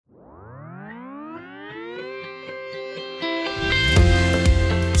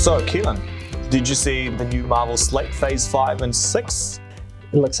So, Keelan, did you see the new Marvel slate Phase 5 and 6?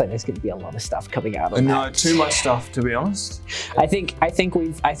 It looks like there's going to be a lot of stuff coming out on No, that. too much stuff, to be honest. I think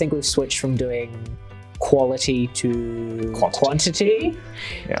we've switched from doing quality to quantity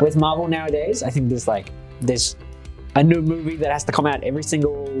with Marvel nowadays. I think there's a new movie that has to come out every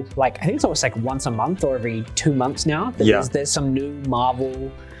single, I think it's almost like once a month or every 2 months now. There's some new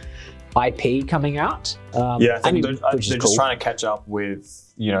Marvel IP coming out. I think they're just trying to catch up with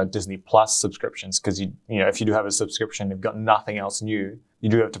Disney Plus subscriptions, because if you do have a subscription, you've got nothing else new. You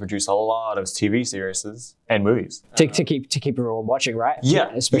do have to produce a lot of TV series and movies to keep everyone watching, right?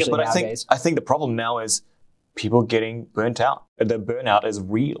 Especially but nowadays. I think the problem now is people getting burnt out. The burnout is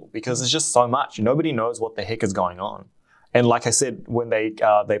real because there's just so much. Nobody knows what the heck is going on. And like I said, when they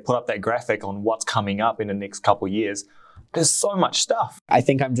put up that graphic on what's coming up in the next couple of years, there's so much stuff. I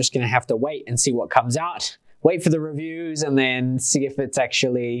think I'm just going to have to wait and see what comes out. Wait for the reviews and then see if it's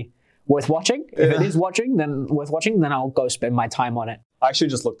actually worth watching. If it is worth watching, then I'll go spend my time on it. I actually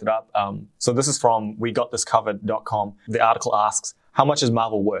just looked it up. So this is from wegotThisCovered.com. The article asks, how much is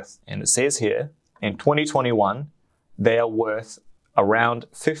Marvel worth? And it says here, in 2021, they are worth around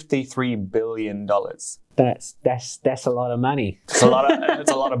 $53 billion. That's a lot of money. It's a lot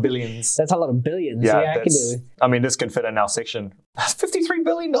of billions. That's a lot of billions. Yeah, I can do it. I mean, this can fit in our section. That's $53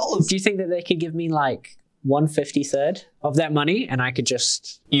 billion. Do you think that they could give me 1/53rd of that money and I could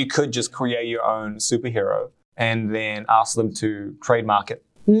just... You could just create your own superhero and then ask them to trademark it.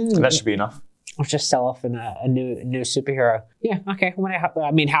 And that should be enough. I'll just sell off a new superhero. Yeah, okay.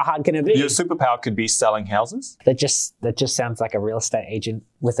 How hard can it be? Your superpower could be selling houses. That just sounds like a real estate agent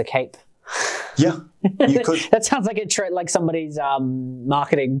with a cape. Yeah, you could. That sounds like somebody's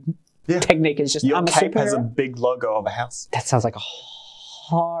marketing technique is just, your I'm a cape superhero. has a big logo of a house. That sounds like a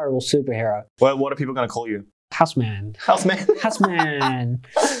horrible superhero. Well, what are people going to call you? Houseman. Houseman.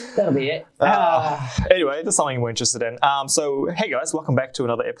 That'll be it. Anyway, that's something we're interested in. So, hey guys, welcome back to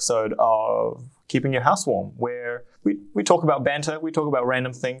another episode of Keeping Your House Warm, where we talk about banter, we talk about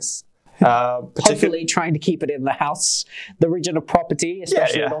random things. Hopefully trying to keep it in the house, the region of property,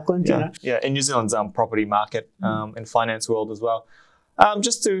 especially in Auckland. Yeah, in New Zealand's property market and finance world as well.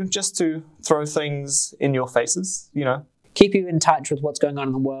 Just to throw things in your faces, Keep you in touch with what's going on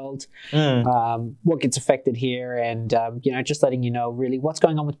in the world, what gets affected here, and just letting you know really what's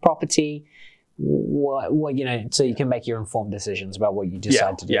going on with property, so you can make your informed decisions about what you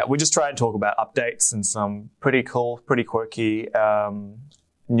decide to do. Yeah, we just try and talk about updates and some pretty cool, pretty quirky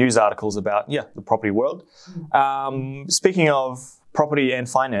news articles about the property world. Speaking of property and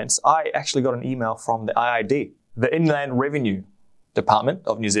finance, I actually got an email from the IID, the Inland Revenue Department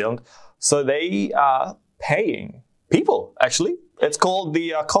of New Zealand. So they are paying people, actually. It's called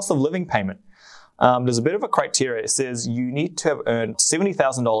the cost of living payment. There's a bit of a criteria. It says you need to have earned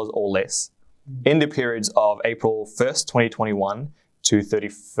 $70,000 or less in the periods of April 1st, 2021 to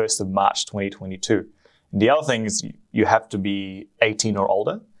 31st of March, 2022. And the other thing is you have to be 18 or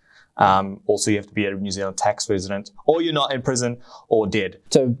older. Also, you have to be a New Zealand tax resident, or you're not in prison or dead.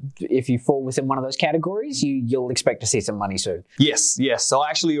 So if you fall within one of those categories, you'll expect to see some money soon. Yes. So I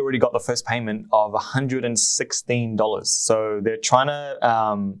actually already got the first payment of $116. So they're trying to,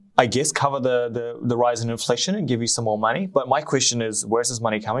 cover the rise in inflation and give you some more money. But my question is, where's this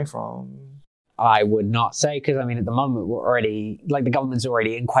money coming from? I would not say, because at the moment we're already, the government's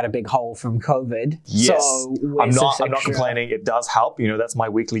already in quite a big hole from COVID. Yes, so I'm not complaining. It does help. That's my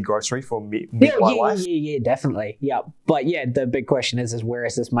weekly grocery for me and my wife. Yeah, definitely. Yeah, but the big question is where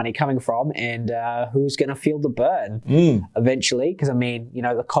is this money coming from, and who's going to feel the burn eventually? Because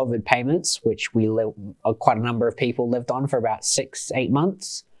the COVID payments, which quite a number of people lived on for about 6-8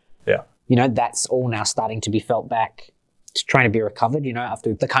 months. Yeah, that's all now starting to be felt back. It's trying to be recovered,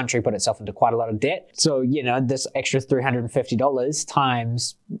 after the country put itself into quite a lot of debt. So, this extra $350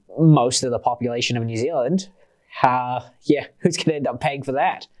 times most of the population of New Zealand, who's going to end up paying for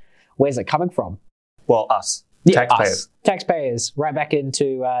that? Where's it coming from? Well, us. Taxpayers. Us. Taxpayers, right back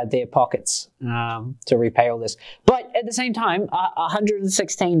into their pockets to repay all this. But at the same time,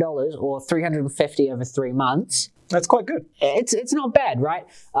 $116 or $350 over 3 months. That's quite good. It's not bad, right?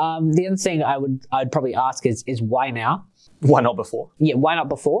 The other thing I'd probably ask is why now? Why not before? Yeah, why not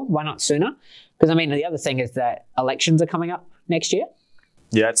before? Why not sooner? Because the other thing is that elections are coming up next year.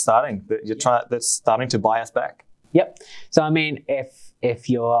 Yeah, it's starting. That's starting to buy us back. Yep. So if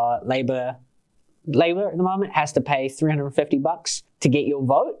your Labor at the moment has to pay $350 to get your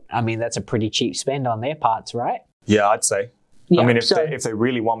vote, that's a pretty cheap spend on their parts, right? Yeah, I'd say. Yeah, if they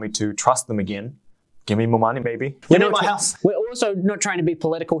really want me to trust them again, give me more money, baby. Give me my house. We're also not trying to be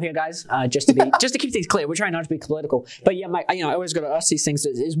political here, guys. Just to keep things clear, we're trying not to be political. But yeah, I always got to ask these things: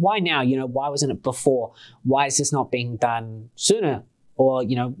 is why now? Why wasn't it before? Why is this not being done sooner? Or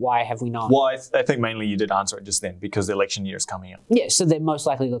why have we not? Well, I think mainly you did answer it just then because the election year is coming up. Yeah, so they're most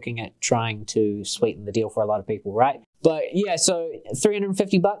likely looking at trying to sweeten the deal for a lot of people, right? But yeah, so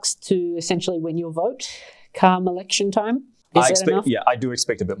 $350 to essentially win your vote come election time. Is that enough? Yeah, I do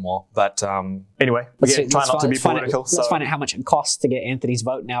expect a bit more. But anyway, try not to be political. Let's find out how much it costs to get Anthony's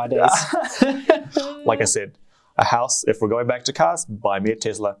vote nowadays. Like I said, a house, if we're going back to cars, buy me a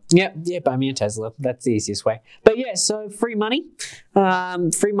Tesla. Yeah, buy me a Tesla. That's the easiest way. But yeah, so free money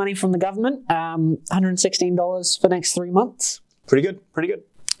from the government, $116 for the next 3 months. Pretty good.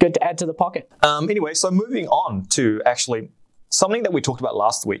 Good to add to the pocket. Anyway, so moving on to actually something that we talked about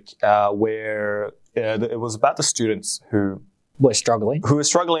last week, where it was about the students who were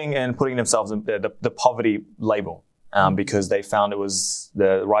struggling and putting themselves in the poverty label because they found it was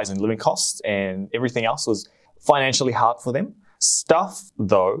the rise in living costs and everything else was financially hard for them. Stuff,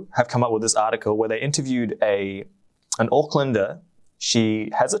 though, have come up with this article where they interviewed an Aucklander. She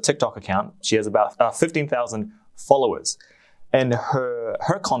has a TikTok account. She has about 15,000 followers. And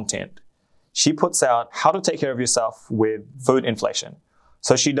her content, she puts out how to take care of yourself with food inflation.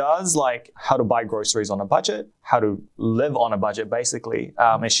 So she does like how to buy groceries on a budget, how to live on a budget, basically.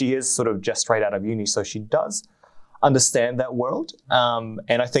 And she is sort of just straight out of uni, so she does understand that world. And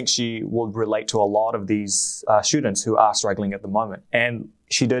I think she will relate to a lot of these students who are struggling at the moment. And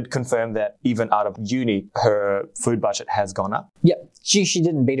she did confirm that even out of uni, her food budget has gone up. Yep. She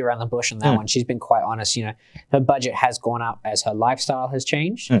didn't beat around the bush on that one. She's been quite honest. Her budget has gone up as her lifestyle has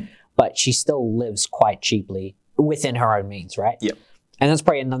changed, but she still lives quite cheaply within her own means, right? Yep. And that's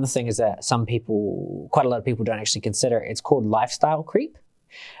probably another thing is that quite a lot of people don't actually consider it. It's called lifestyle creep.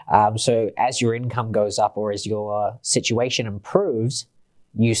 So as your income goes up or as your situation improves,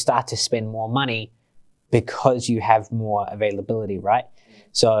 you start to spend more money because you have more availability, right?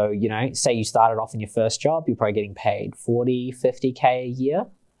 So, say you started off in your first job, you're probably getting paid 40, 50K a year.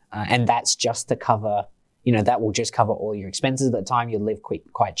 And that's just to cover, that will just cover all your expenses. At the time, you live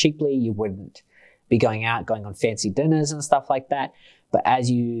quite cheaply. You wouldn't be going on fancy dinners and stuff like that. But as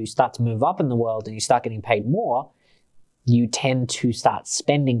you start to move up in the world and you start getting paid more, you tend to start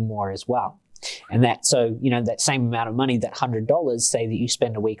spending more as well. And that same amount of money, that $100, say that you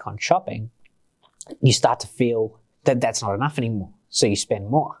spend a week on shopping, you start to feel that that's not enough anymore. So you spend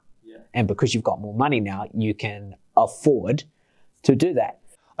more. Yeah. And because you've got more money now, you can afford to do that.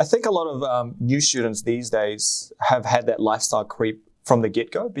 I think a lot of new students these days have had that lifestyle creep from the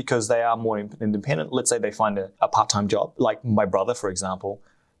get-go because they are more independent. Let's say they find a part-time job, like my brother, for example.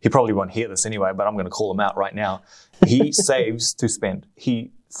 He probably won't hear this anyway, but I'm going to call him out right now. He saves to spend.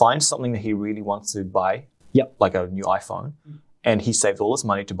 He finds something that he really wants to buy, like a new iPhone, and he saves all his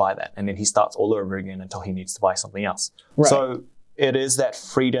money to buy that. And then he starts all over again until he needs to buy something else. Right. So it is that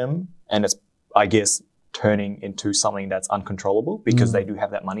freedom, and it's, I guess, turning into something that's uncontrollable because they do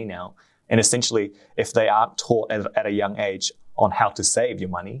have that money now. And essentially, if they aren't taught at a young age on how to save your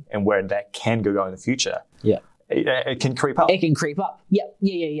money and where that can go in the future, it can creep up. It can creep up.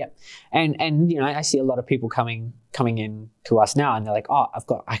 Yeah. And I see a lot of people coming in to us now, and they're like,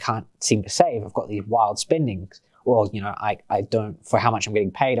 I can't seem to save. I've got these wild spendings. Well, I don't, for how much I'm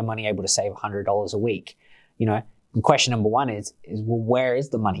getting paid, I'm only able to save $100 a week. And question number one is well, where is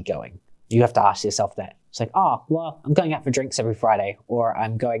the money going? You have to ask yourself that. It's like, I'm going out for drinks every Friday, or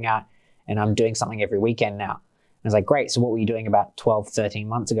I'm going out and I'm doing something every weekend now. And it's like, great, so what were you doing about 12, 13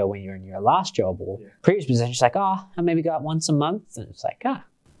 months ago when you were in your last job or previous position? It's like, I maybe go out once a month. And it's like,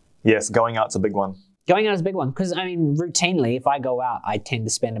 Yes, going out's a big one. Going out is a big one because, routinely, if I go out, I tend to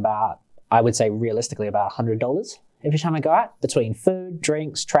spend about, I would say realistically, about $100 every time I go out between food,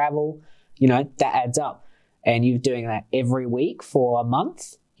 drinks, travel, that adds up. And you're doing that every week for a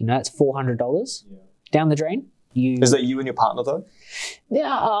month, it's $400 down the drain. Is that you and your partner though?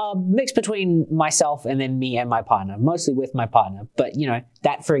 Yeah, mix between myself and then me and my partner, mostly with my partner. But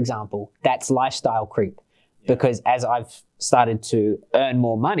that, for example, that's lifestyle creep because as I've started to earn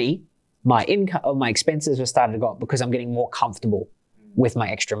more money, my income or my expenses have started to go up because I'm getting more comfortable with my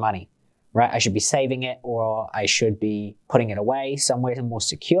extra money, right? I should be saving it or I should be putting it away somewhere more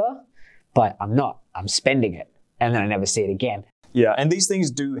secure, but I'm not. I'm spending it and then I never see it again. Yeah, and these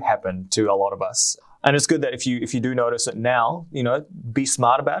things do happen to a lot of us. And it's good that if you do notice it now, be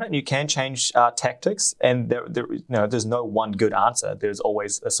smart about it. And you can change tactics. And there's no one good answer. There's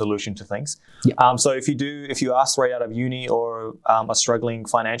always a solution to things. Yeah. So if you are straight out of uni or are struggling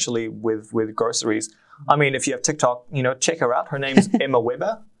financially with groceries, if you have TikTok, check her out. Her name's Emma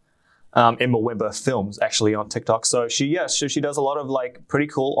Weber. Emma Webber films actually on TikTok. So she does a lot of like pretty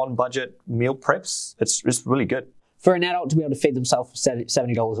cool on budget meal preps. It's really good. For an adult to be able to feed themselves for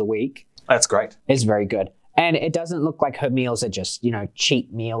 $70 a week. That's great. It's very good. And it doesn't look like her meals are just,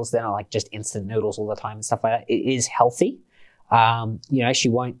 cheap meals. They're not like just instant noodles all the time and stuff like that. It is healthy. She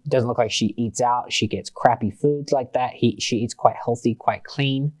doesn't look like she eats out. She gets crappy foods like that. She eats quite healthy, quite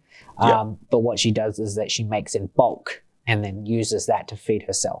clean. But what she does is that she makes in bulk and then uses that to feed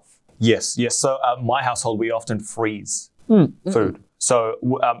herself. Yes. So my household, we often freeze food. So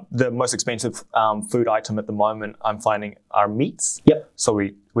the most expensive food item at the moment, I'm finding, are meats. Yep. So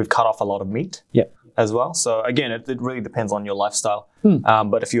we've cut off a lot of meat. Yep. As well. So again, it really depends on your lifestyle.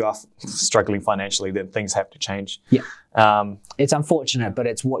 But if you are struggling financially, then things have to change. Yeah. It's unfortunate, but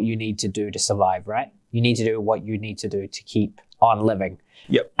it's what you need to do to survive, right? You need to do what you need to do to keep on living.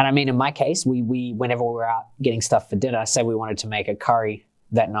 Yep. And I mean, in my case, we whenever we were out getting stuff for dinner, say we wanted to make a curry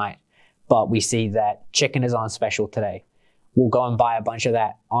that night, but we see that chicken is on special today. We'll go and buy a bunch of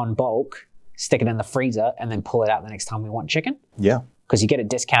that on bulk, stick it in the freezer, and then pull it out the next time we want chicken. Yeah. Because you get it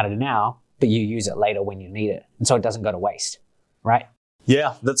discounted now, but you use it later when you need it. And so it doesn't go to waste, right?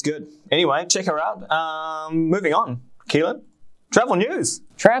 Yeah, that's good. Anyway, check her out. Moving on, Keelan. Travel news.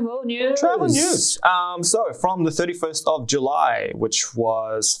 So from the 31st of July, which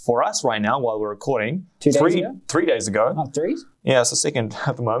was for us right now while we're recording. 2 days ago? 3 days ago. Oh, threes? Yeah, it's a second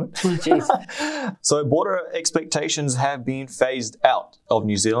at the moment. Oh, jeez. So border expectations have been phased out of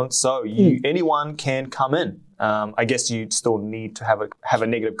New Zealand. So anyone can come in. I guess you still need to have a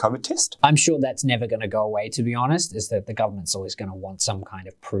negative COVID test. I'm sure that's never going to go away, to be honest, is that the government's always going to want some kind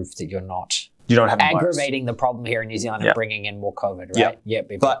of proof that you don't have aggravating the problem here in New Zealand and bringing in more COVID, right? Yeah.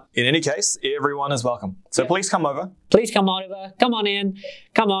 But in any case, everyone is welcome. So please come over. Please come over. Come on in.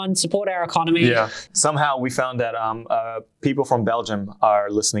 Come on, support our economy. Yeah. Somehow we found that people from Belgium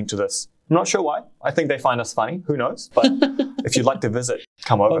are listening to this. I'm not sure why. I think they find us funny. Who knows? But if you'd like to visit,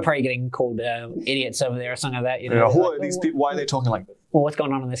 come over. We're probably getting called idiots over there or something like that. Who are these people? Why are they talking like this? Well, what's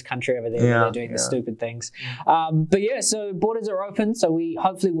going on in this country over there? They're doing the stupid things. So borders are open. So we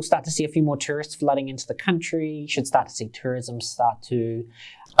hopefully will start to see a few more tourists flooding into the country. Should start to see tourism start to...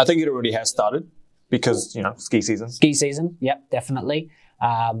 I think it already has started because, ski season. Ski season, yep, definitely.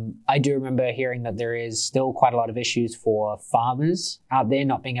 I do remember hearing that there is still quite a lot of issues for farmers out there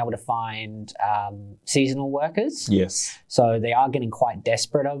not being able to find seasonal workers. Yes. So they are getting quite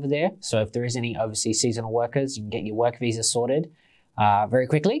desperate over there. So if there is any overseas seasonal workers, you can get your work visa sorted very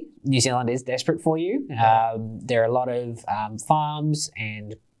quickly. New Zealand is desperate for you. There are a lot of farms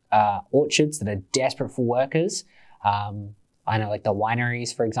and orchards that are desperate for workers. I know like the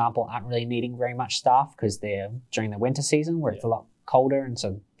wineries, for example, aren't really needing very much staff because they're during the winter season where it's a lot colder and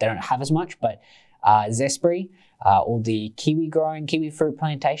so they don't have as much. But Zespri, all the kiwi fruit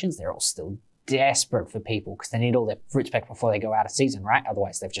plantations, they're all still desperate for people because they need all their fruits back before they go out of season, right?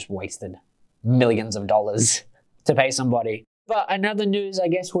 Otherwise, they've just wasted millions of dollars to pay somebody. But another news, I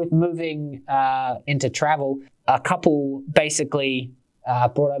guess, with moving into travel, a couple basically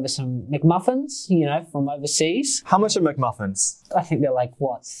brought over some McMuffins, from overseas. How much are McMuffins? I think they're like,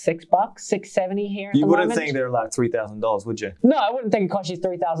 what, $6, $6.70 here at You the wouldn't moment? think they're like $3,000, would you? No, I wouldn't think it cost you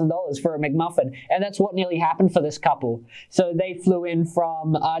 $3,000 for a McMuffin. And that's what nearly happened for this couple. So they flew in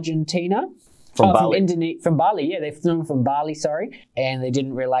from Argentina. From Bali? From Bali, yeah. They flew in from Bali, sorry. And they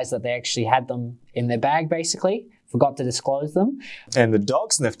didn't realize that they actually had them in their bag, basically. Forgot to disclose them. And the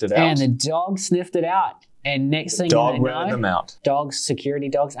dog sniffed it out. And next thing dog you know, ran them out. Dogs, security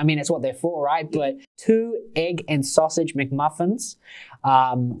dogs. I mean, it's what they're for, right? But 2 egg and sausage McMuffins.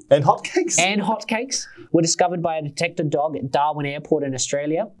 And hotcakes. Were discovered by a detected dog at Darwin Airport in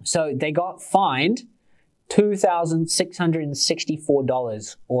Australia. So they got fined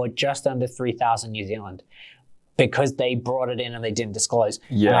 $2,664 or just under 3,000 New Zealand because they brought it in and they didn't disclose.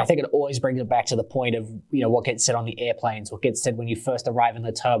 Yeah. And I think it always brings it back to the point of, what gets said on the airplanes, what gets said when you first arrive in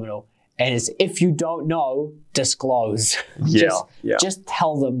the terminal. And it's, if you don't know, disclose. Just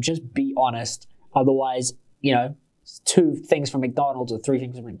tell them. Just be honest. Otherwise, 2 things from McDonald's or 3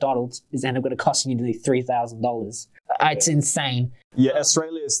 things from McDonald's is end up going to cost you nearly $3,000. It's insane. Yeah,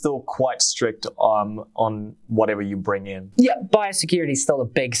 Australia is still quite strict on whatever you bring in. Yeah, biosecurity is still a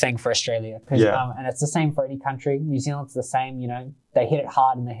big thing for Australia. Yeah. And it's the same for any country. New Zealand's the same. They hit it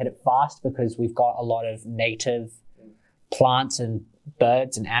hard and they hit it fast because we've got a lot of native plants and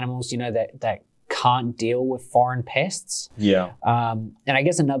birds and animals, that can't deal with foreign pests. Yeah. And I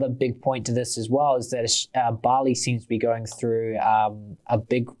guess another big point to this as well is that Bali seems to be going through a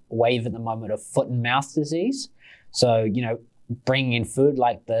big wave at the moment of foot and mouth disease. So, bringing in food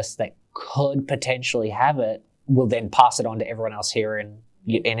like this that could potentially have it will then pass it on to everyone else here in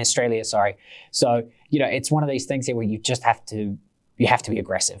in Australia, sorry. So, it's one of these things here where you have to be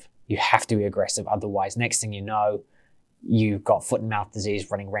aggressive. You have to be aggressive. Otherwise, next thing you know, you've got foot and mouth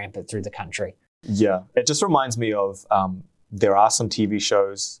disease running rampant through the country. Yeah. It just reminds me of, there are some TV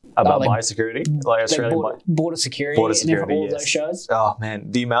shows about biosecurity, like Australian border security, all yes. those shows. Oh man,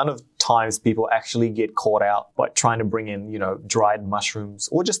 the amount of times people actually get caught out by trying to bring in, dried mushrooms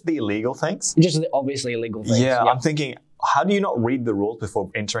or just the illegal things. Just the obviously illegal things. Yeah, I'm thinking, how do you not read the rules before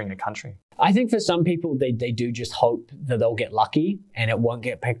entering a country? I think for some people, they do just hope that they'll get lucky and it won't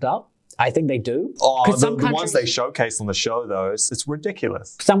get picked up. I think they do. Oh, the ones they showcase on the show, though, it's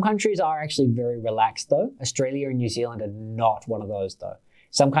ridiculous. Some countries are actually very relaxed, though. Australia and New Zealand are not one of those, though.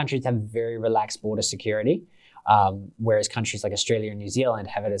 Some countries have very relaxed border security, whereas countries like Australia and New Zealand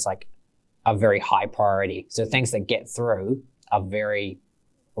have it as like a very high priority. So things that get through are very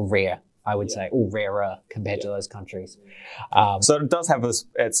rare, I would say, or rarer compared to those countries. So it does have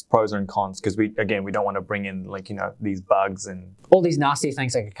its pros and cons because we don't want to bring in these bugs and all these nasty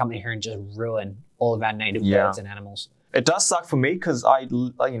things that could come in here and just ruin all of our native birds and animals. It does suck for me because I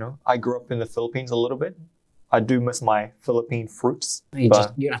grew up in the Philippines a little bit. I do miss my Philippine fruits. You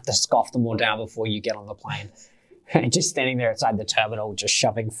have to scoff them all down before you get on the plane. Just standing there outside the terminal, just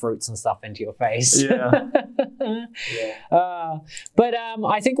shoving fruits and stuff into your face. Yeah. But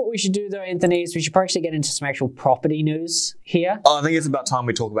I think what we should do, though, Anthony, is we should probably get into some actual property news here. Oh, I think it's about time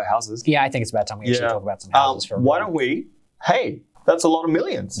we talk about houses. Yeah, I think it's about time we actually talk about some houses. Why don't we? Hey, that's a lot of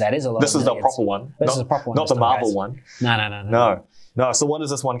millions. That is a lot of millions. This is the proper one. This is the proper one. Not the Marvel one. No. So what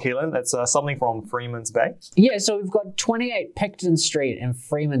is this one, Keelan? It's something from Freeman's Bay. Yeah, so we've got 28 Picton Street in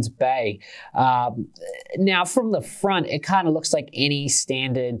Freeman's Bay. Now, from the front, it kind of looks like any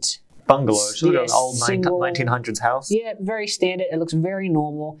standard bungalow. It's an old 1900s house. Yeah, very standard. It looks very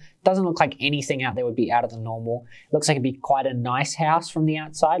normal. Doesn't look like anything out there would be out of the normal. It looks like it'd be quite a nice house from the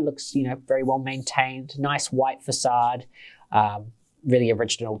outside. Looks, very well maintained. Nice white facade. Really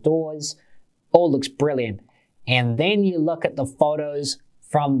original doors. All looks brilliant. And then you look at the photos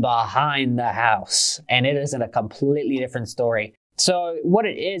from behind the house, and it is in a completely different story. So what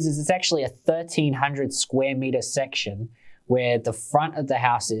it is it's actually a 1,300 square meter section where the front of the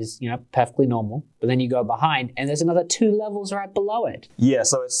house is, perfectly normal, but then you go behind and there's another 2 levels right below it. Yeah,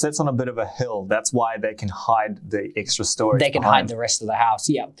 so it sits on a bit of a hill. That's why they can hide the extra storage. They can hide the rest of the house,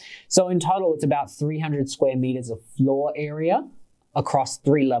 yeah. So in total, it's about 300 square meters of floor area across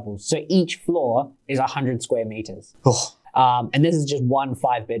 3 levels. So each floor is 100 square meters. Oh. And this is just one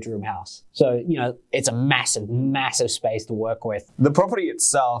 5-bedroom house. So, it's a massive, massive space to work with. The property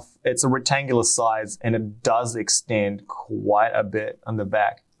itself, it's a rectangular size and it does extend quite a bit on the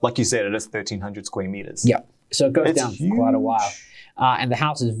back. Like you said, it is 1,300 square meters. Yeah. So it goes down for quite a while. And the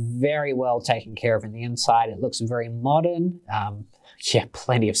house is very well taken care of in the inside. It looks very modern.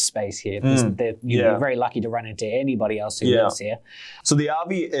 Plenty of space here. You're very lucky to run into anybody else who lives here. So the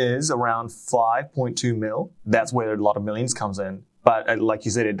RV is around 5.2 mil. That's where a lot of millions comes in. But like you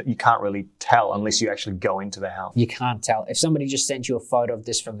said, you can't really tell unless you actually go into the house. You can't tell. If somebody just sent you a photo of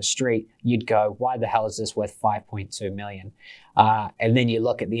this from the street, you'd go, why the hell is this worth 5.2 million? And then you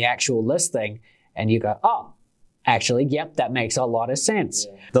look at the actual listing and you go, oh, actually, yep, that makes a lot of sense.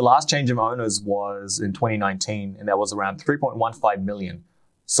 Yeah. The last change of owners was in 2019, and that was around 3.15 million.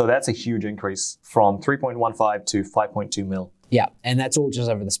 So that's a huge increase from 3.15 to 5.2 mil. Yeah, and that's all just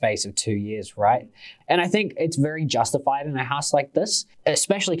over the space of 2 years, right? And I think it's very justified in a house like this,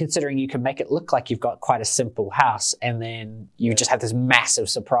 especially considering you can make it look like you've got quite a simple house, and then you just have this massive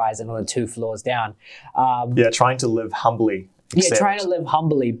surprise another 2 floors down. Trying to live humbly. Trying to live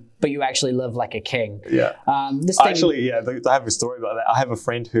humbly, but you actually live like a king. Yeah. I have a story about that. I have a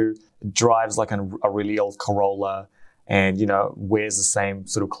friend who drives like a really old Corolla and, wears the same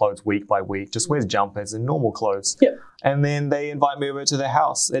sort of clothes week by week, just wears jumpers and normal clothes. Yeah. And then they invite me over to their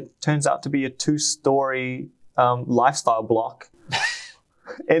house. It turns out to be a 2-story lifestyle block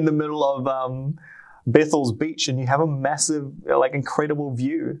in the middle of Bethel's Beach, and you have a massive, incredible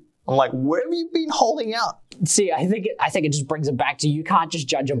view. I'm like, where have you been holding out? See, I think it just brings it back to you can't just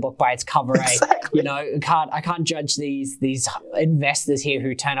judge a book by its cover. Exactly. I can't judge these investors here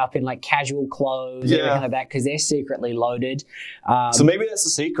who turn up in like casual clothes and everything like that because they're secretly loaded. So maybe that's the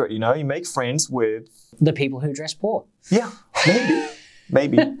secret. You make friends with the people who dress poor. Yeah,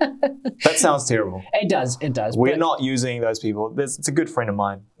 maybe. That sounds terrible. It does. We're not using those people. It's a good friend of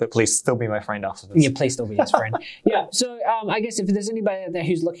mine, but please still be my friend after this. Yeah, please still be his friend. Yeah, so I guess if there's anybody out there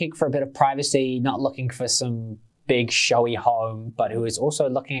who's looking for a bit of privacy, not looking for some big showy home, but who is also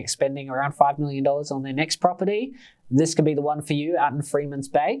looking at spending around $5 million on their next property, this could be the one for you out in Freeman's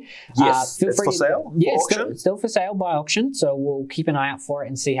Bay. Yes, it's for sale? Yeah, still for sale by auction, so we'll keep an eye out for it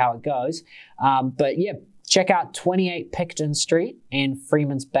and see how it goes. But yeah, check out 28 Picton Street in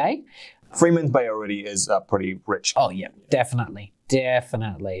Freeman's Bay. Freeman's Bay already is pretty rich. Oh yeah, definitely.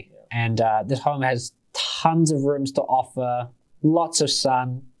 And this home has tons of rooms to offer, lots of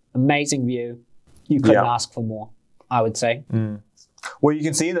sun, amazing view. You couldn't ask for more, I would say. Well, you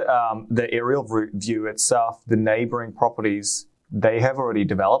can see that the aerial view itself, the neighboring properties, they have already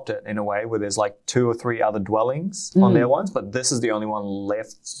developed it in a way where there's like 2 or 3 other dwellings on their ones, but this is the only one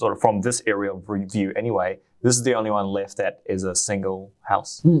left sort of from this aerial view anyway. This is the only one left that is a single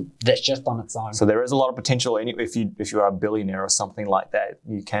house. That's just on its own. So there is a lot of potential. If you are a billionaire or something like that,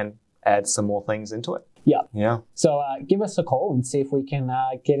 you can add some more things into it. Yeah. So give us a call and see if we can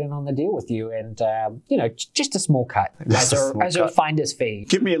get in on the deal with you, and just a small cut as a finder's fee.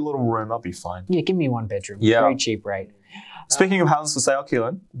 Give me a little room, I'll be fine. Yeah, give me 1 bedroom. Yeah, very cheap rate. Speaking of houses for sale,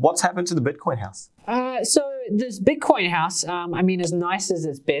 Keelan, what's happened to the Bitcoin house? So this Bitcoin house, as nice as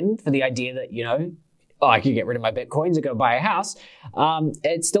it's been for the idea that I could get rid of my Bitcoins and go buy a house,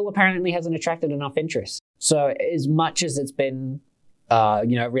 it still apparently hasn't attracted enough interest. So as much as it's been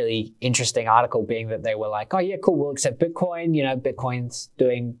really interesting article being that they were like, oh yeah, cool, we'll accept Bitcoin. Bitcoin's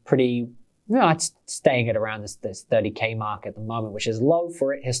doing pretty, it's staying at around this 30K mark at the moment, which is low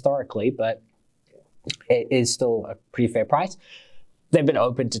for it historically, but it is still a pretty fair price. They've been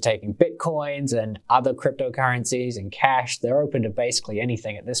open to taking Bitcoins and other cryptocurrencies and cash. They're open to basically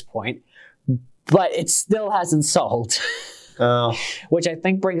anything at this point, but it still hasn't sold, which I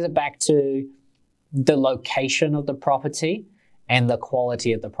think brings it back to the location of the property and the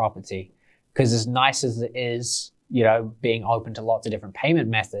quality of the property. Because as nice as it is, being open to lots of different payment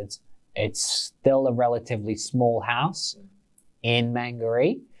methods, it's still a relatively small house in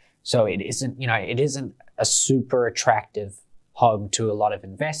Mangaree. So it isn't a super attractive home to a lot of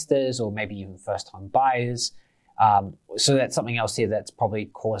investors or maybe even first-time buyers. So that's something else here that's probably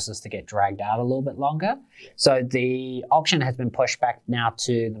caused us to get dragged out a little bit longer. So the auction has been pushed back now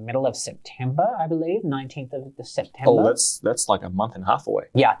to the middle of September, I believe, 19th of September. Oh, that's like a month and a half away.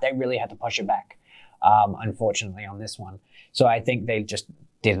 Yeah, they really had to push it back, unfortunately, on this one. So I think they just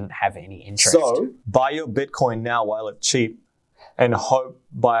didn't have any interest. So buy your Bitcoin now while it's cheap and hope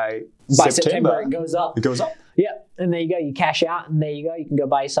by September it goes up. It goes up. Yeah, and there you go. You cash out, and there you go. You can go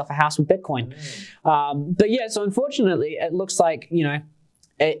buy yourself a house with Bitcoin. But yeah, so unfortunately, it looks like,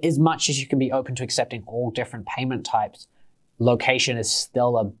 as much as you can be open to accepting all different payment types, location is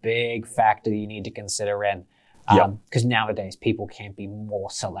still a big factor you need to consider in. Because nowadays, people can be more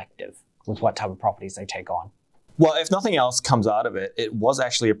selective with what type of properties they take on. Well, if nothing else comes out of it, it was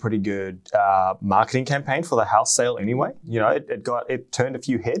actually a pretty good marketing campaign for the house sale anyway. It turned a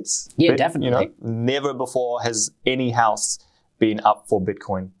few heads. Yeah, definitely. Never before has any house been up for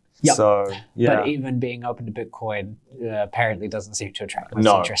Bitcoin. Yep. So, yeah. But even being open to Bitcoin apparently doesn't seem to attract much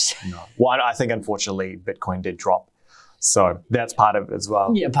interest. No. Well, I think unfortunately Bitcoin did drop. So that's part of it as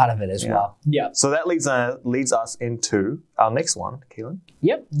well. Yeah, part of it as well. Yeah. So that leads us into our next one, Keelan.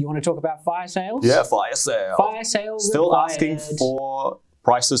 Yep. You want to talk about fire sales? Yeah, fire sale. Fire sales. Still asking for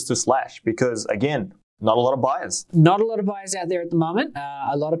prices to slash because, again, not a lot of buyers. Not a lot of buyers out there at the moment.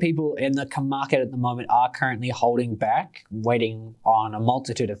 A lot of people in the market at the moment are currently holding back, waiting on a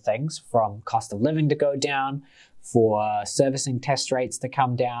multitude of things, from cost of living to go down, for servicing test rates to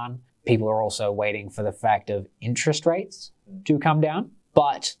come down. People are also waiting for the fact of interest rates to come down.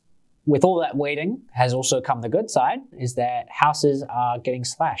 But with all that waiting has also come the good side, is that houses are getting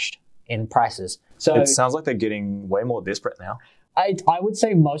slashed in prices. So it sounds like they're getting way more desperate now. I would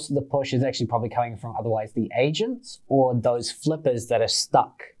say most of the push is actually probably coming from otherwise the agents or those flippers that are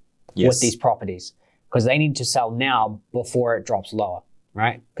stuck with these properties, because they need to sell now before it drops lower,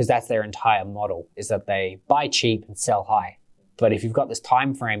 right? Because that's their entire model, is that they buy cheap and sell high. But if you've got this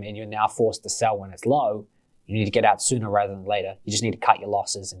time frame and you're now forced to sell when it's low, you need to get out sooner rather than later. You just need to cut your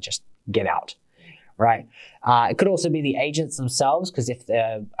losses and just get out, right? It could also be the agents themselves, because if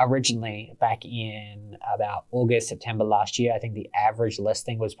they're originally back in about August, September last year, I think the average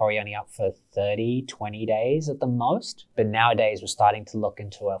listing was probably only up for 30, 20 days at the most. But nowadays we're starting to look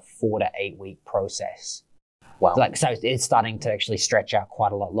into a 4 to 8 week process. Wow. So it's starting to actually stretch out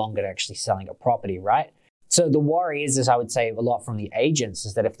quite a lot longer to actually selling a property, right? So the worry is, I would say a lot from the agents,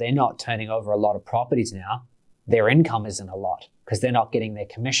 is that if they're not turning over a lot of properties now, their income isn't a lot because they're not getting their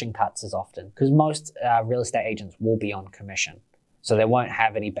commission cuts as often, because most real estate agents will be on commission. So they won't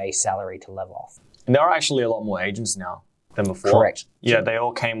have any base salary to live off. And there are actually a lot more agents now than before. Correct. Yeah, they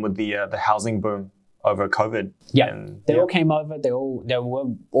all came with the housing boom over COVID. Yeah, they all came over. They were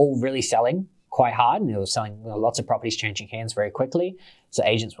all really selling quite hard, and they were selling lots of properties changing hands very quickly. So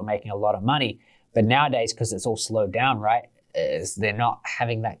agents were making a lot of money. But nowadays, because it's all slowed down, right, they're not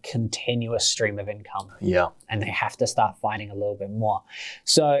having that continuous stream of income. Yeah. And they have to start fighting a little bit more.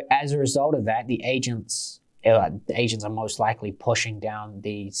 So as a result of that, the agents are most likely pushing down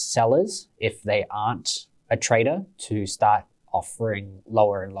the sellers, if they aren't a trader, to start offering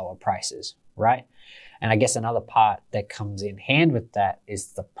lower and lower prices, right? And I guess another part that comes in hand with that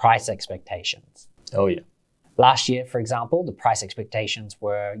is the price expectations. Oh, yeah. Last year, for example, the price expectations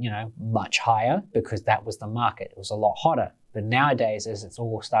were, much higher because that was the market. It was a lot hotter. But nowadays, as it's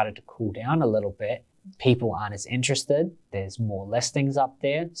all started to cool down a little bit, people aren't as interested. There's more listings up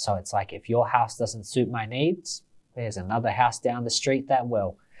there. So it's like, if your house doesn't suit my needs, there's another house down the street that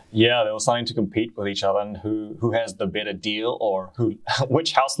will. Yeah, they were starting to compete with each other and who has the better deal, or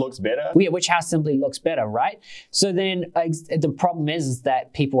which house looks better. Yeah, which house simply looks better, right? So then the problem is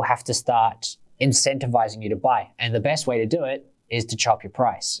that people have to start incentivizing you to buy. And the best way to do it is to chop your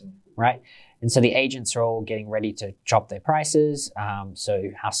price, right? And so the agents are all getting ready to chop their prices. So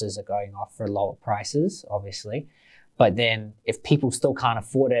houses are going off for lower prices, obviously. But then if people still can't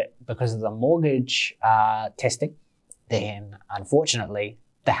afford it because of the mortgage testing, then unfortunately,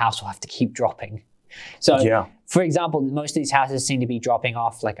 the house will have to keep dropping. So, for example, most of these houses seem to be dropping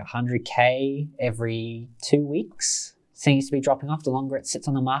off like $100K every 2 weeks. Seems to be dropping off the longer it sits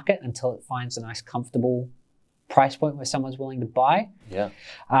on the market, until it finds a nice, comfortable price point where someone's willing to buy. Yeah.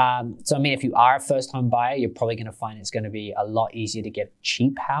 So, I mean, if you are a first-time buyer, you're probably going to find it's going to be a lot easier to get a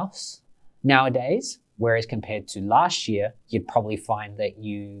cheap house nowadays. Whereas compared to last year, you'd probably find that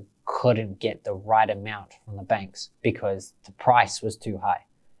you couldn't get the right amount from the banks because the price was too high,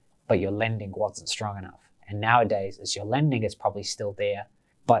 but your lending wasn't strong enough. And nowadays, as your lending is probably still there,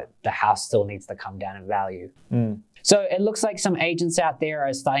 but the house still needs to come down in value. So it looks like some agents out there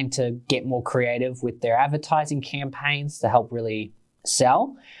are starting to get more creative with their advertising campaigns to help really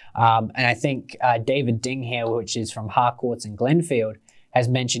sell. And I think David Ding here, which is from Harcourts in Glenfield, has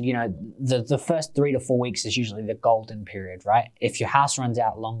mentioned, the first 3 to 4 weeks is usually the golden period, right? If your house runs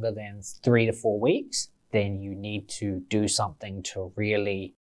out longer than 3 to 4 weeks, then you need to do something to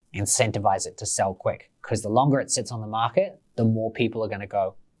really incentivize it to sell quick. Because the longer it sits on the market, the more people are going to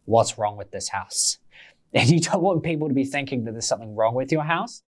go, what's wrong with this house? And you don't want people to be thinking that there's something wrong with your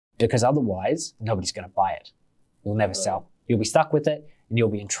house, because otherwise nobody's going to buy it. You'll never sell. You'll be stuck with it and you'll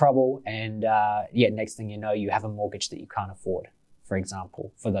be in trouble. And next thing you know, you have a mortgage that you can't afford, for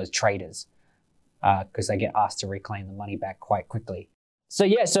example, for those traders, because they get asked to reclaim the money back quite quickly. So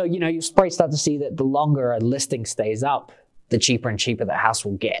you probably start to see that the longer a listing stays up, the cheaper and cheaper the house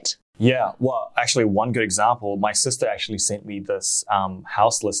will get. Yeah, well, actually, one good example, my sister actually sent me this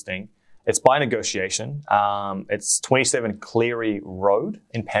house listing. It's by negotiation. It's 27 Cleary Road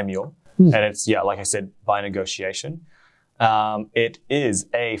in Pamure. And it's, like I said, by negotiation. It is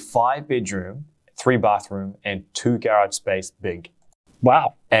a 5-bedroom, 3-bathroom, and 2 garage space big.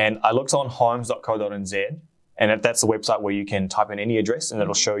 Wow. And I looked on homes.co.nz, and that's the website where you can type in any address and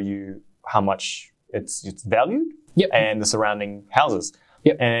it'll show you how much it's valued and the surrounding houses.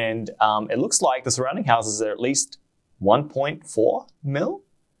 Yep. And it looks like the surrounding houses are at least 1.4 mil.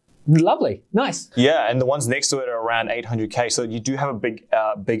 Lovely. Nice. Yeah, and the ones next to it are around 800K. So you do have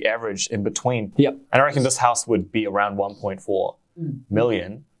a big average in between. Yep. And I reckon this house would be around 1.4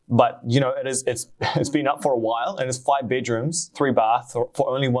 million. But it's been up for a while, and it's 5 bedrooms, 3 baths for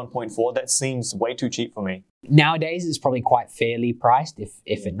only 1.4. That seems way too cheap for me. Nowadays, it's probably quite fairly priced.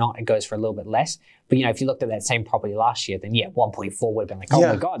 If it not, it goes for a little bit less. But if you looked at that same property last year, then 1.4 would have been like, oh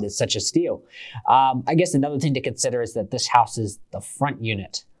my God, it's such a steal. I guess another thing to consider is that this house is the front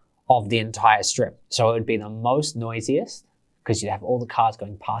unit of the entire strip. So it would be the most noisiest because you'd have all the cars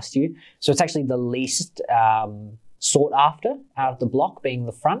going past you. So it's actually the least sought after out of the block, being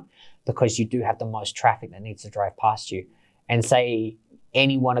the front, because you do have the most traffic that needs to drive past you. And say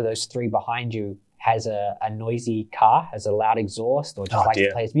any one of those 3 behind you has a noisy car, has a loud exhaust, or just likes to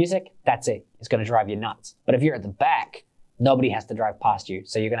play his music, that's it. It's going to drive you nuts. But if you're at the back, nobody has to drive past you.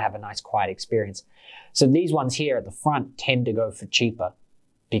 So you're going to have a nice quiet experience. So these ones here at the front tend to go for cheaper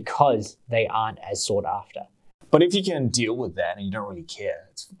because they aren't as sought after. But if you can deal with that and you don't really care,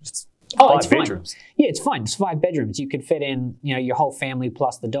 it's 5 bedrooms. Fine. Yeah, it's fine. It's 5 bedrooms. You could fit in, your whole family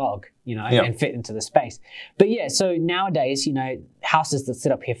plus the dog, and fit into the space. But so nowadays, houses that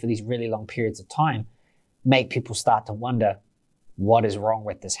sit up here for these really long periods of time make people start to wonder, what is wrong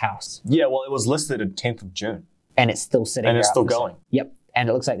with this house? Yeah, well, it was listed on 10th of June. And it's still sitting there. And it's still going. Yep. And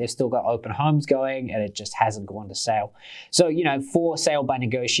it looks like they've still got open homes going and it just hasn't gone to sale. So, for sale by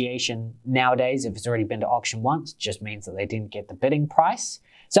negotiation nowadays, if it's already been to auction once, just means that they didn't get the bidding price.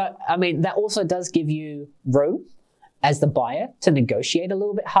 So, that also does give you room as the buyer to negotiate a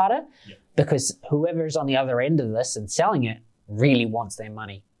little bit harder because whoever is on the other end of this and selling it really wants their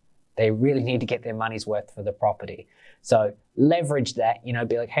money. They really need to get their money's worth for the property. So leverage that,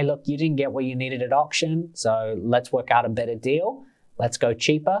 be like, hey, look, you didn't get what you needed at auction, so let's work out a better deal. Let's go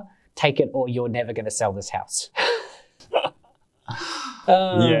cheaper. Take it or you're never going to sell this house.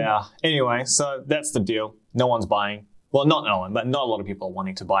 Yeah. Anyway, so that's the deal. No one's buying. Well, not no one, but not a lot of people are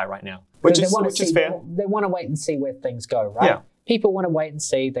wanting to buy right now, which is fair. They want to wait and see where things go, right? Yeah. People want to wait and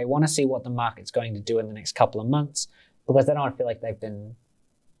see. They want to see what the market's going to do in the next couple of months because they don't feel like they've been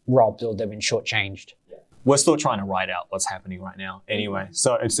robbed or they've been shortchanged. We're still trying to write out what's happening right now anyway.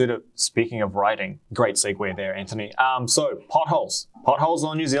 So instead of speaking of writing, great segue there, Anthony. So potholes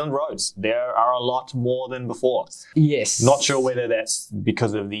on New Zealand roads. There are a lot more than before. Yes. Not sure whether that's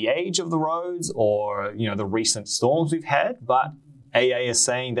because of the age of the roads or, the recent storms we've had, but AA is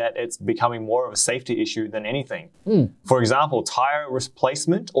saying that it's becoming more of a safety issue than anything. For example, tire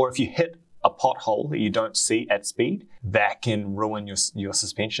replacement, or if you hit a pothole that you don't see at speed, that can ruin your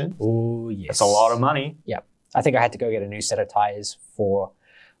suspension. Oh, yes. It's a lot of money. Yeah. I think I had to go get a new set of tires for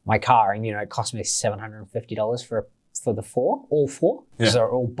my car, and it cost me $750 for all four, because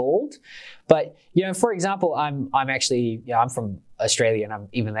they're all bald. But for example, I'm actually I'm from Australia, and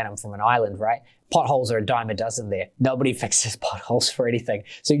I'm from an island, right? Potholes are a dime a dozen there. Nobody fixes potholes for anything.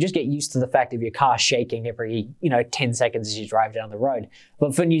 So you just get used to the fact of your car shaking every 10 seconds as you drive down the road.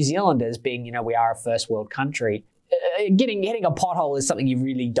 But for New Zealanders, being we are a first world country, hitting a pothole is something you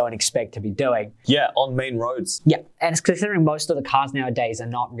really don't expect to be doing. Yeah, on main roads. Yeah, and it's considering most of the cars nowadays are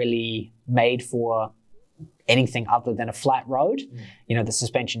not really made for anything other than a flat road. The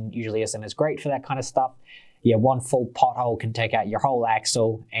suspension usually isn't as great for that kind of stuff. Yeah, one full pothole can take out your whole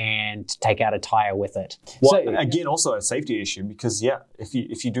axle and take out a tire with it. Well, again, also a safety issue because, if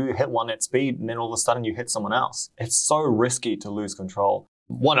you do hit one at speed and then all of a sudden you hit someone else, it's so risky to lose control.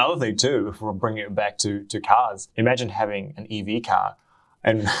 One other thing too, if we're bringing it back to cars, imagine having an EV car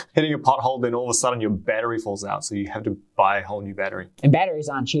and hitting a pothole, then all of a sudden your battery falls out, so you have to buy a whole new battery. And batteries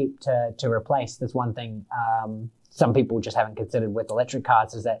aren't cheap to replace. That's one thing some people just haven't considered with electric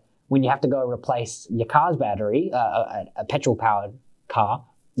cars is that when you have to go replace your car's battery, a petrol-powered car,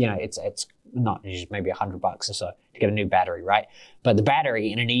 it's not just maybe $100 or so to get a new battery, right? But the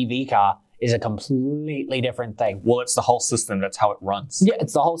battery in an EV car is a completely different thing. Well, it's the whole system. That's how it runs. Yeah,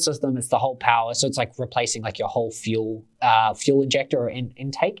 it's the whole system. It's the whole power. So it's like replacing your whole fuel injector or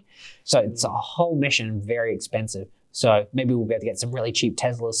intake. So it's a whole mission, very expensive. So maybe we'll be able to get some really cheap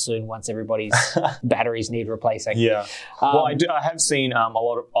Teslas soon once everybody's batteries need replacing. Yeah. Well, I have seen a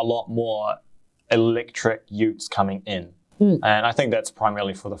lot more electric utes coming in. And I think that's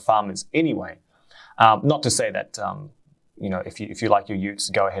primarily for the farmers anyway. Not to say that, if you like your utes,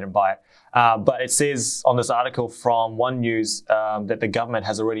 go ahead and buy it. But it says on this article from One News that the government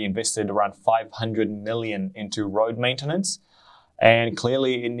has already invested around $500 million into road maintenance. And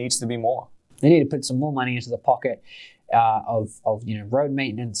clearly it needs to be more. They need to put some more money into the pocket of road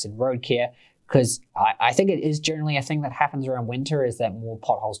maintenance and road care, because I think it is generally a thing that happens around winter is that more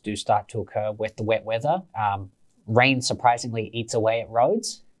potholes do start to occur with the wet weather. Rain surprisingly eats away at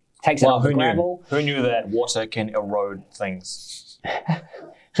roads, takes out the gravel. Who knew that water can erode things?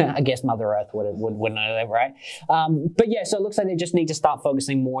 I guess Mother Earth would know that, right? But yeah, so it looks like they just need to start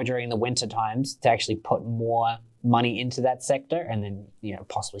focusing more during the winter times to actually put more money into that sector, and then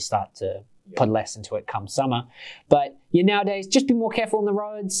possibly start to put less into it come summer. But nowadays, just be more careful on the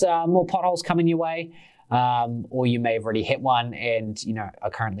roads. More potholes coming your way, or you may have already hit one and are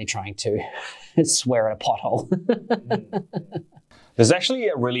currently trying to swear at a pothole. There's actually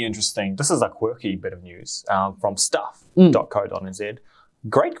a really interesting. This is a quirky bit of news from stuff.co.nz.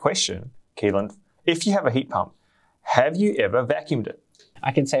 Great question, Keelan. If you have a heat pump, have you ever vacuumed it?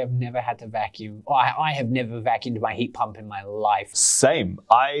 I can say I've never had to vacuum. I have never vacuumed my heat pump in my life. Same.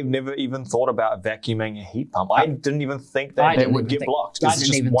 I've never even thought about vacuuming a heat pump. I didn't even think that they would get blocked. It's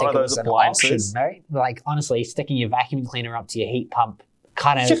just one of those appliances. Right? Like, honestly, sticking your vacuum cleaner up to your heat pump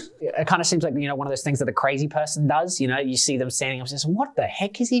kind of seems like one of those things that a crazy person does. You see them standing up and says, "What the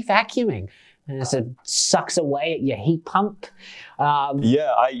heck is he vacuuming?" And it sucks away at your heat pump.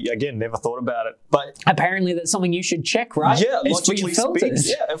 I again never thought about it, but apparently that's something you should check, right? Yeah, logically speaking.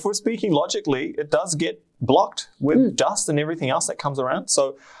 Yeah, if we're speaking logically, it does get blocked with dust and everything else that comes around.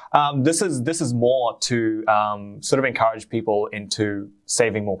 So this is more to sort of encourage people into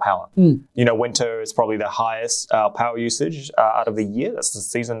saving more power. Winter is probably the highest power usage out of the year. That's the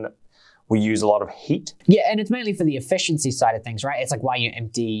season that we use a lot of heat. Yeah, and it's mainly for the efficiency side of things, right? It's like why you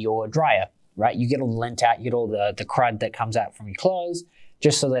empty your dryer, right? You get all the lint out, you get all the crud that comes out from your clothes,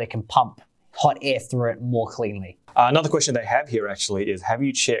 just so that it can pump hot air through it more cleanly. Another question they have here actually is, have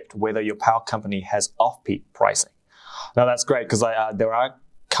you checked whether your power company has off-peak pricing? Now that's great because there are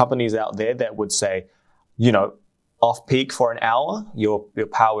companies out there that would say, off-peak for an hour, your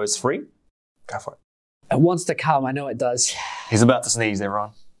power is free. Go for it. It wants to come, I know it does. He's about to sneeze,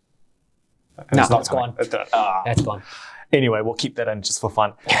 everyone. No, it's gone. That's gone. Anyway, we'll keep that in just for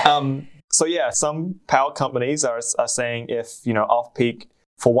fun. So yeah, some power companies are saying if, off-peak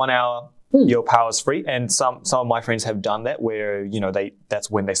for 1 hour, your power is free. And some of my friends have done that where, that's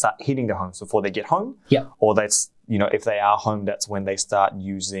when they start heating their homes before they get home. Yeah. Or that's, if they are home, that's when they start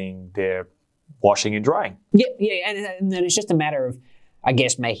using their washing and drying. Yeah. And then it's just a matter of, I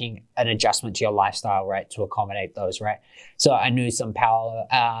guess, making an adjustment to your lifestyle, right, to accommodate those, right? So I knew some power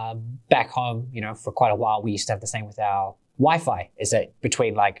back home, for quite a while. We used to have the same with our Wi-Fi, is that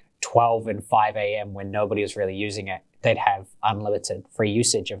between like 12 and 5 a.m. when nobody was really using it, they'd have unlimited free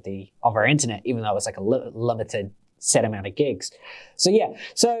usage of our internet, even though it was like a limited set amount of gigs. So yeah,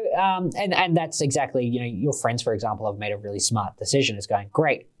 and that's exactly, your friends, for example, have made a really smart decision. Is going,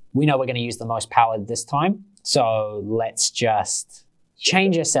 great, we know we're going to use the most power this time, so let's just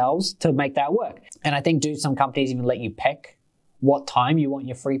change ourselves to make that work. And I think some companies even let you pick what time you want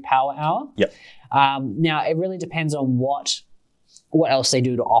your free power hour. Yep. Now it really depends on what else they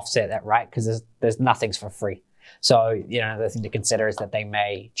do to offset that, right? Because there's nothing's for free. So, the thing to consider is that they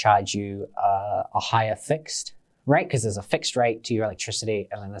may charge you a higher fixed rate, because there's a fixed rate to your electricity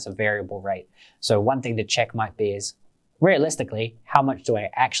and then there's a variable rate. So one thing to check might be is, realistically, how much do I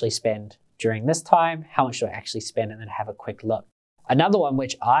actually spend during this time? How much do I actually spend? And then have a quick look. Another one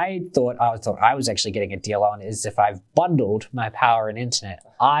which I thought I was actually getting a deal on is if I've bundled my power and internet.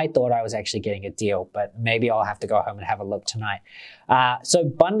 I thought I was actually getting a deal, but maybe I'll have to go home and have a look tonight. So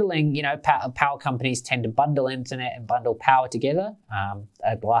bundling, power companies tend to bundle internet and bundle power together.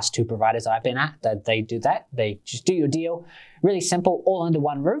 The last two providers I've been at, they do that. They just do your deal. Really simple, all under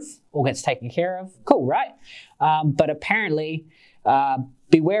one roof, all gets taken care of. Cool, right? But apparently,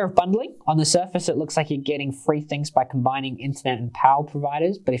 beware of bundling. On the surface, it looks like you're getting free things by combining internet and power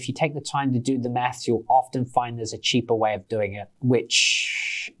providers. But if you take the time to do the maths, you'll often find there's a cheaper way of doing it,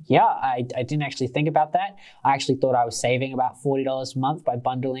 which, I didn't actually think about that. I actually thought I was saving about $40 a month by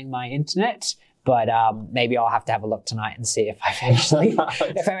bundling my internet. But maybe I'll have to have a look tonight and see if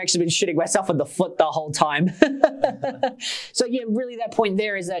I've actually been shooting myself in the foot the whole time. So yeah, really that point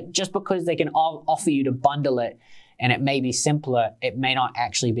there is that just because they can offer you to bundle it, and it may be simpler, it may not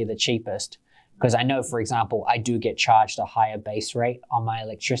actually be the cheapest. Because I know, for example, I do get charged a higher base rate on my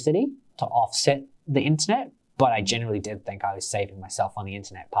electricity to offset the internet, but I generally did think I was saving myself on the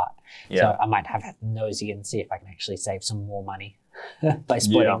internet part. Yeah. So I might have a nosy and see if I can actually save some more money by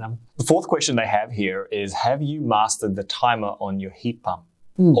splitting them. The fourth question they have here is, have you mastered the timer on your heat pump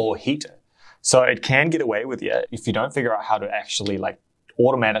or heater? So it can get away with you if you don't figure out how to actually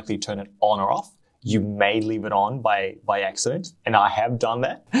automatically turn it on or off. You may leave it on by accident, and I have done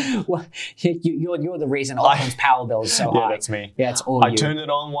that. Well, you're the reason Auckland's power bill is so high. Yeah, that's me. Yeah, it's all you. I turned it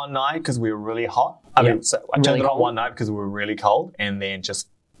on one night because we were really hot. I turned it on one night because we were really cold, and then just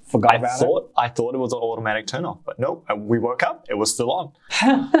forgot about it. I thought it was an automatic turn off, but nope. We woke up, it was still on.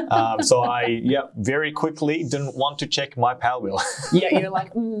 So I very quickly didn't want to check my power bill. Yeah, you're like,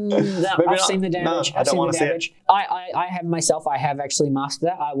 I've seen the damage. No, I don't want to see it. I have actually mastered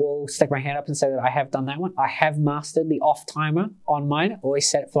that. I will stick my hand up and say that I have done that one. I have mastered the off timer on mine.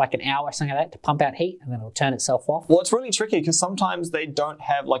 Always set it for like an hour or something like that to pump out heat, and then it'll turn itself off. Well, it's really tricky because sometimes they don't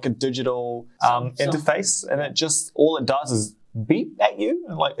have like a digital interface, and all it does is beep at you.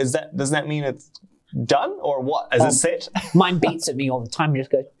 Like, does that mean it's done or what? Is it set? Mine beeps at me all the time. It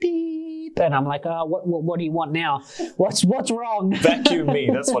just goes beep, and I'm like, what do you want now? What's wrong? Vacuum me.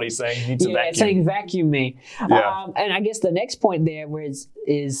 That's what he's saying. You need to vacuum. It's saying vacuum me. Yeah. And I guess the next point there is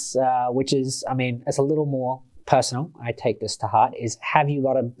which is, I mean, it's a little more personal. I take this to heart. Is, have you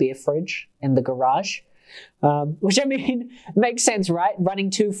got a beer fridge in the garage? Which, I mean, makes sense, right? Running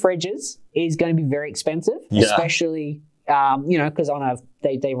two fridges is going to be very expensive, especially. Because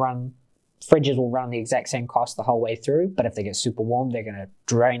fridges will run the exact same cost the whole way through, but if they get super warm, they're going to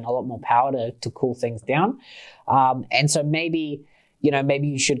drain a lot more power to cool things down. And so maybe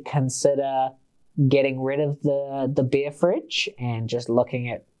you should consider getting rid of the beer fridge and just looking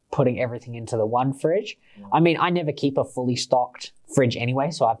at putting everything into the one fridge. I mean, I never keep a fully stocked fridge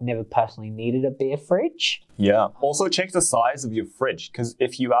anyway, so I've never personally needed a beer fridge. Yeah. Also check the size of your fridge, because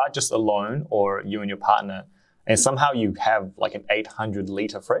if you are just alone or you and your partner and somehow you have like an 800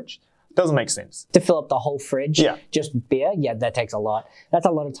 litre fridge, doesn't make sense. To fill up the whole fridge, just beer, that takes a lot. That's a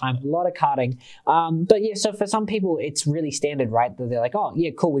lot of time, a lot of carting. But yeah, so for some people, it's really standard, right? That they're like, oh, yeah,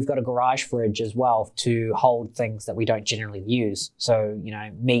 cool, we've got a garage fridge as well to hold things that we don't generally use. So,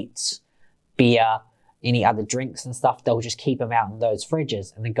 meats, beer, any other drinks and stuff, they'll just keep them out in those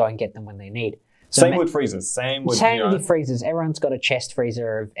fridges and then go and get them when they need. So same with freezers. Same with the freezers. Everyone's got a chest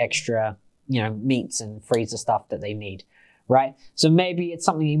freezer of extra, meats and freezer stuff that they need. Right? So maybe it's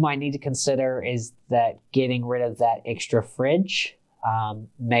something you might need to consider, is that getting rid of that extra fridge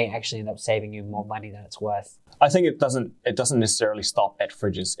may actually end up saving you more money than it's worth. I think it doesn't necessarily stop at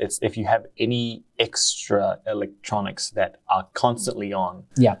fridges. It's if you have any extra electronics that are constantly on.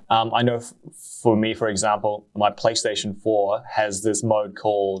 Yeah. I know for me, for example, my PlayStation 4 has this mode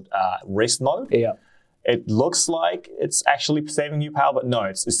called rest mode. Yeah. It looks like it's actually saving you power, but no,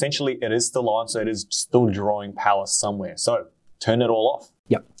 it is still on, so it is still drawing power somewhere. So turn it all off.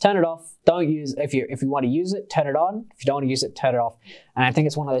 Yep, turn it off. Don't use if you want to use it, turn it on. If you don't want to use it, turn it off. And I think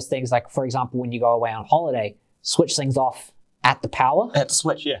it's one of those things, like, for example, when you go away on holiday, switch things off at the power. At the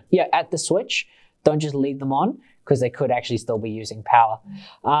switch, yeah. Yeah, at the switch. Don't just leave them on, because they could actually still be using power.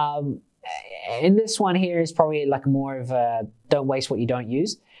 And this one here is probably like more of a don't waste what you don't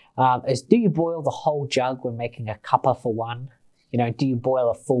use. Is, do you boil the whole jug when making a cuppa for one? Do you boil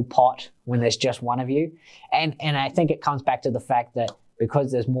a full pot when there's just one of you? And I think it comes back to the fact that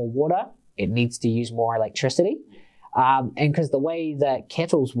because there's more water, it needs to use more electricity. And because the way that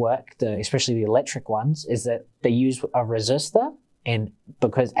kettles work, especially the electric ones, is that they use a resistor, and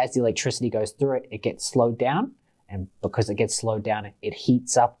because as the electricity goes through it, it gets slowed down. And because it gets slowed down, it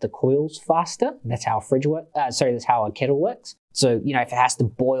heats up the coils faster. That's how a fridge works. That's how a kettle works. So, if it has to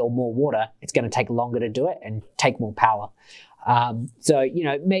boil more water, it's going to take longer to do it and take more power. So,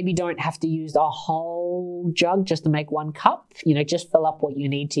 maybe don't have to use the whole jug just to make one cup. Just fill up what you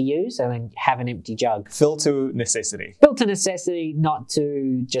need to use and then have an empty jug. Fill to necessity. Fill to necessity, not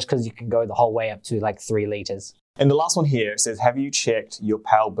to just because you can go the whole way up to like 3 liters. And the last one here says, have you checked your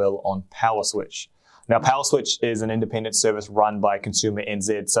power bill on PowerSwitch? Now, PowerSwitch is an independent service run by Consumer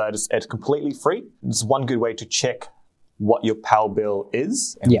NZ, so it's completely free. It's one good way to check what your power bill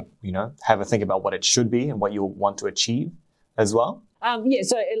is, and have a think about what it should be and what you want to achieve as well.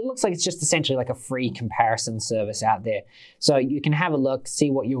 So it looks like it's just essentially like a free comparison service out there. So you can have a look,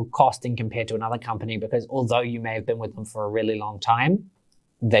 see what you're costing compared to another company, because although you may have been with them for a really long time,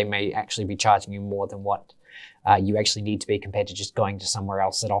 they may actually be charging you more than what you actually need to be, compared to just going to somewhere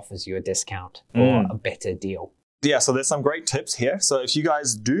else that offers you a discount or a better deal. Yeah, so there's some great tips here. So if you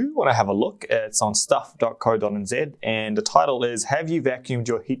guys do want to have a look, it's on stuff.co.nz, and the title is, have you vacuumed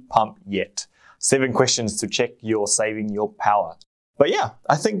your heat pump yet? 7 questions to check you're saving your power. But yeah,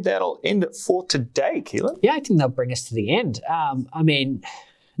 I think that'll end it for today, Keelan. Yeah, I think that'll bring us to the end.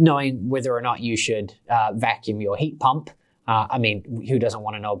 Knowing whether or not you should vacuum your heat pump, who doesn't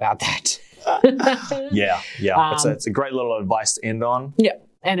want to know about that? Yeah. It's a great little advice to end on. Yeah.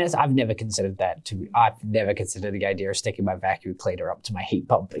 And I've never considered I've never considered the idea of sticking my vacuum cleaner up to my heat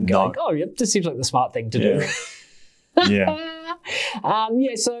pump and going, this seems like the smart thing to do. Yeah.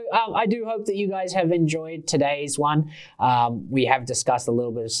 So I do hope that you guys have enjoyed today's one. We have discussed a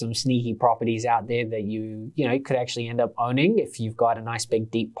little bit of some sneaky properties out there that you could actually end up owning if you've got a nice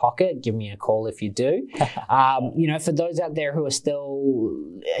big deep pocket. Give me a call if you do. For those out there who are still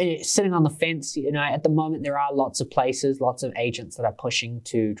sitting on the fence, at the moment there are lots of places, lots of agents that are pushing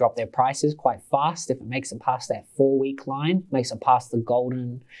to drop their prices quite fast. If it makes it past that 4-week line, makes it past the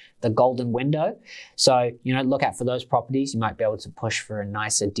golden window. So, look out for those properties. You might be able to push for a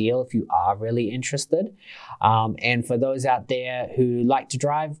nicer deal if you are really interested. And for those out there who like to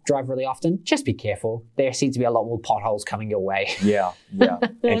drive really often, just be careful. There seems to be a lot more potholes coming your way. Yeah.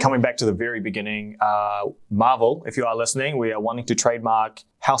 And coming back to the very beginning, Marvel, if you are listening, we are wanting to trademark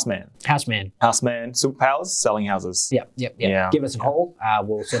Houseman, superpowers, selling houses. Yep. Yeah. Give us a call.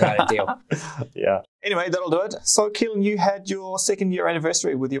 We'll sort out a deal. Yeah. Anyway, that'll do it. So, Keelan, you had your 2nd-year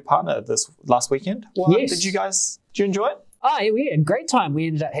anniversary with your partner this last weekend. Yes. Did you enjoy it? Oh, yeah, we had a great time. We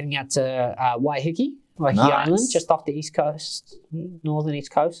ended up heading out to Waiheke Island, just off the east coast, northern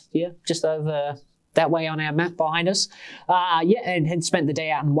east coast. Yeah, just over that way on our map behind us. And spent the day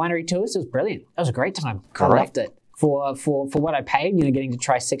out on winery tours. It was brilliant. It was a great time. Correct. I loved it. For what I paid, getting to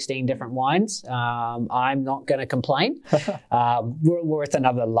try 16 different wines. I'm not going to complain. We're with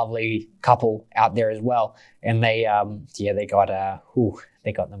another lovely couple out there as well, and they got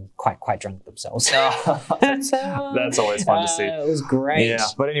they got them quite drunk themselves. That's always fun to see. It was great. Yeah,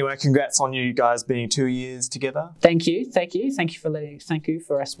 but anyway, congrats on you guys being 2 years together. Thank you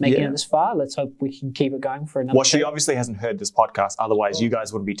for us making it this far. Let's hope we can keep it going for another. Well, she obviously hasn't heard this podcast. Otherwise, you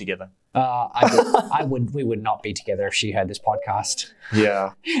guys wouldn't be together. We would not be together if she heard this podcast.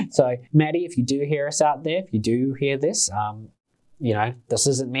 Yeah. So, Maddie, if you do hear us out there, if you do hear this, this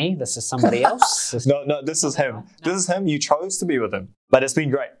isn't me. This is somebody else. No, this is him. This is him. You chose to be with him. But it's been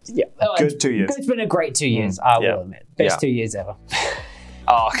great. Yeah. Good 2 years. It's been a great 2 years, I will admit. Best 2 years ever.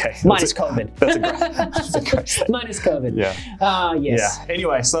 Oh, okay. Minus COVID. That's a great thing. Minus COVID. Yeah. Yes. Yeah.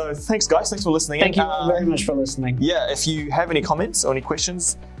 Anyway, so thanks, guys. Thanks for listening. Thank you very much for listening. Yeah, if you have any comments or any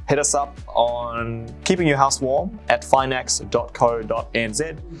questions, hit us up on keepingyourhousewarm at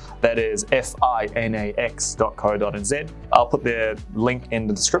finax.co.nz. That is finax.co.nz. I'll put the link in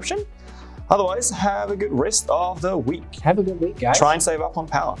the description. Otherwise, have a good rest of the week. Have a good week, guys. Try and save up on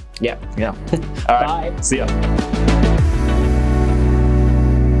power. Yeah. All right. Bye. See ya.